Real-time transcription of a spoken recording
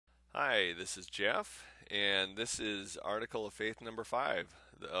Hi, this is Jeff, and this is Article of Faith number 5,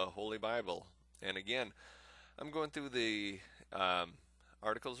 the Holy Bible. And again, I'm going through the um,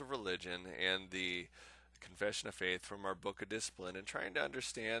 Articles of Religion and the Confession of Faith from our Book of Discipline and trying to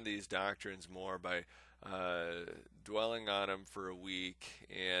understand these doctrines more by dwelling on them for a week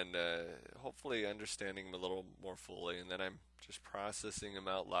and hopefully understanding them a little more fully. And then I'm just processing them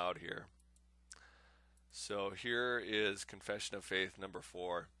out loud here. So here is Confession of Faith number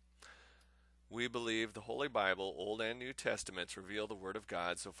 4. We believe the Holy Bible, Old and New Testaments, reveal the Word of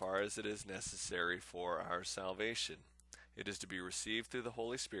God so far as it is necessary for our salvation. It is to be received through the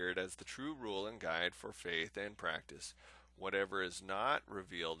Holy Spirit as the true rule and guide for faith and practice. Whatever is not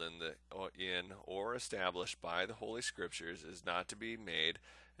revealed in or established by the Holy Scriptures is not to be made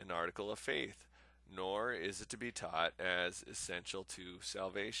an article of faith, nor is it to be taught as essential to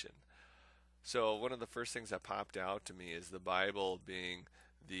salvation. So one of the first things that popped out to me is the Bible being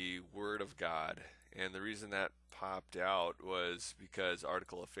the Word of God. And the reason that popped out was because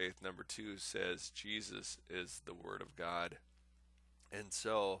Article of Faith number 2 says Jesus is the Word of God. And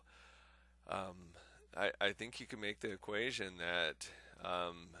so I think you can make the equation that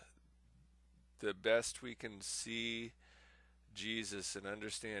the best we can see Jesus and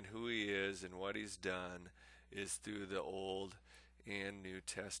understand who he is and what he's done is through the Old and New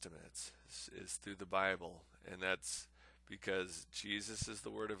Testaments, is through the Bible. And that's because Jesus is the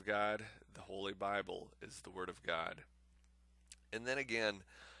Word of God, the Holy Bible is the Word of God. And then again,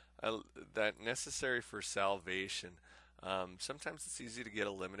 that necessary for salvation. Sometimes it's easy to get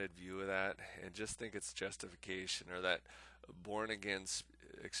a limited view of that and just think it's justification or that born again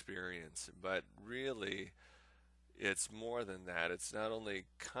experience. But really, it's more than that. It's not only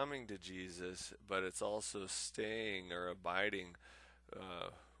coming to Jesus, but it's also staying or abiding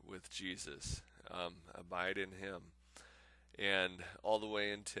with Jesus. Abide in him. And all the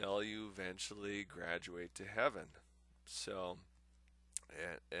way until you eventually graduate to heaven. So,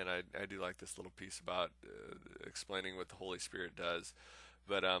 and I do like this little piece about explaining what the Holy Spirit does.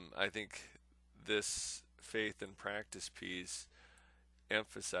 But I think this faith and practice piece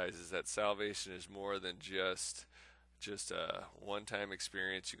emphasizes that salvation is more than just a one-time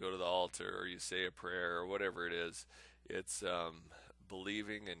experience. You go to the altar or you say a prayer or whatever it is. It's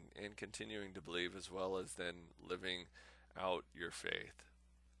believing and continuing to believe as well as then living out your faith.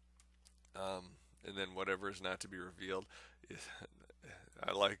 And then whatever is not to be revealed.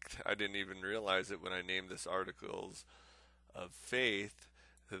 I didn't even realize it when I named this articles of faith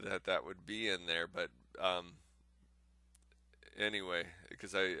that would be in there. But anyway,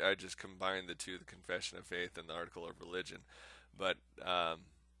 because I just combined the two, the confession of faith and the article of religion. But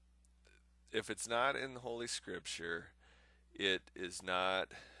if it's not in the Holy Scripture, it is not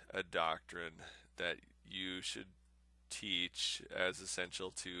a doctrine that you should teach as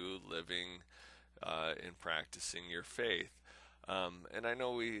essential to living and practicing your faith. And I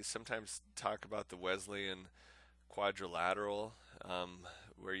know we sometimes talk about the Wesleyan quadrilateral,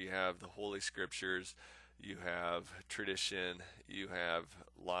 where you have the Holy Scriptures, you have tradition, you have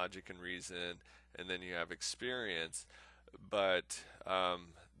logic and reason, and then you have experience. But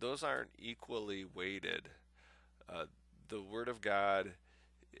those aren't equally weighted. The Word of God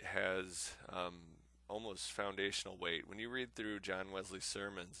has almost foundational weight. When you read through John Wesley's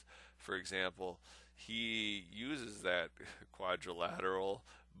sermons, for example, he uses that quadrilateral,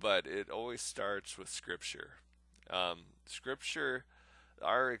 but it always starts with Scripture. Scripture,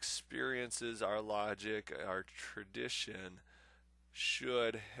 our experiences, our logic, our tradition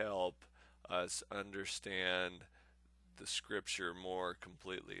should help us understand the Scripture more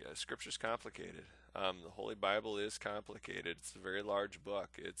completely. Scripture's complicated. The Holy Bible is complicated. It's a very large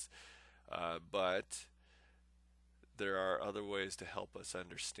book. But there are other ways to help us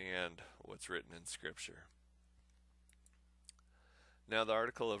understand what's written in Scripture. Now, the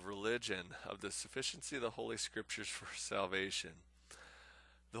article of religion, of the sufficiency of the Holy Scriptures for salvation.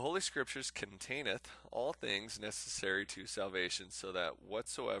 The Holy Scriptures containeth all things necessary to salvation, so that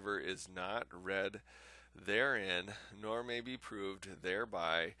whatsoever is not read therein, nor may be proved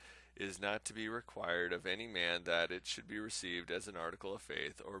thereby, is not to be required of any man that it should be received as an article of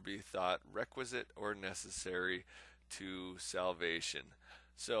faith, or be thought requisite or necessary to salvation.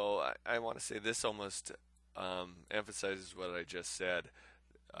 So I want to say this almost emphasizes what I just said,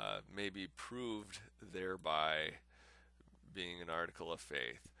 may be proved thereby being an article of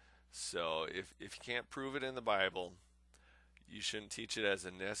faith. So if you can't prove it in the Bible, you shouldn't teach it as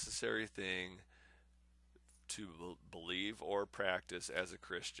a necessary thing to believe or practice as a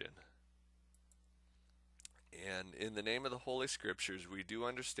Christian. And in the name of the Holy Scriptures, we do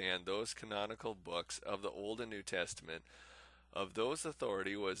understand those canonical books of the Old and New Testament Of those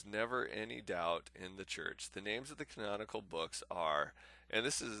authority was never any doubt in the church. The names of the canonical books are, and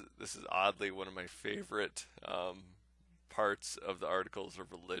this is oddly one of my favorite parts of the articles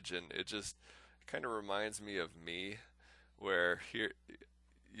of religion. It just kind of reminds me of me, where here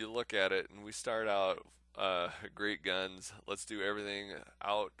you look at it and we start out great guns. Let's do everything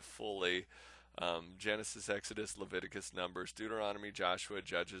out fully. Genesis, Exodus, Leviticus, Numbers, Deuteronomy, Joshua,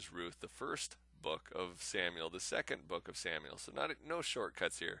 Judges, Ruth, the first book of Samuel, the second book of Samuel. So no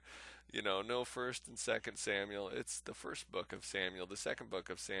shortcuts here. No first and second Samuel. It's the first book of Samuel, the second book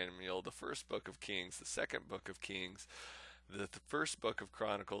of Samuel, the first book of Kings, the second book of Kings, the first book of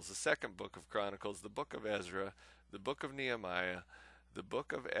Chronicles, the second book of Chronicles, the book of Ezra, the book of Nehemiah, the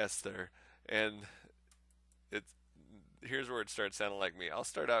book of Esther, and it's here's where it starts sounding like me. I'll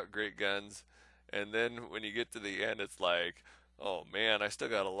start out great guns, and then when you get to the end, it's like, oh man, I still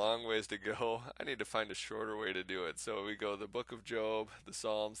got a long ways to go. I need to find a shorter way to do it. So we go the book of Job, the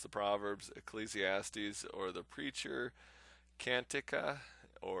Psalms, the Proverbs, Ecclesiastes, or the Preacher, Cantica,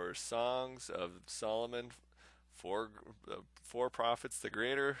 or Songs of Solomon. Four prophets, the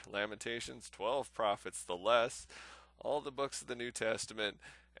greater, Lamentations, 12 prophets, the less. All the books of the New Testament,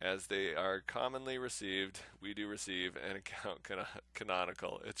 as they are commonly received, we do receive and account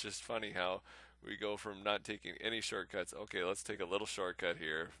canonical. It's just funny how we go from not taking any shortcuts. Okay, let's take a little shortcut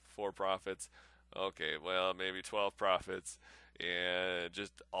here. Four prophets. Okay, well, maybe 12 prophets, and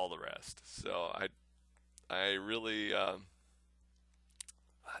just all the rest. So I really, I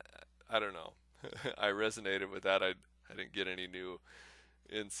don't know. I resonated with that. I didn't get any new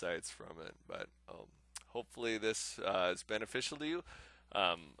insights from it, but hopefully this is beneficial to you.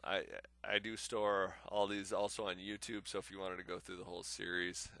 I do store all these also on YouTube, so if you wanted to go through the whole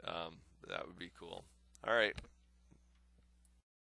series, that would be cool. All right.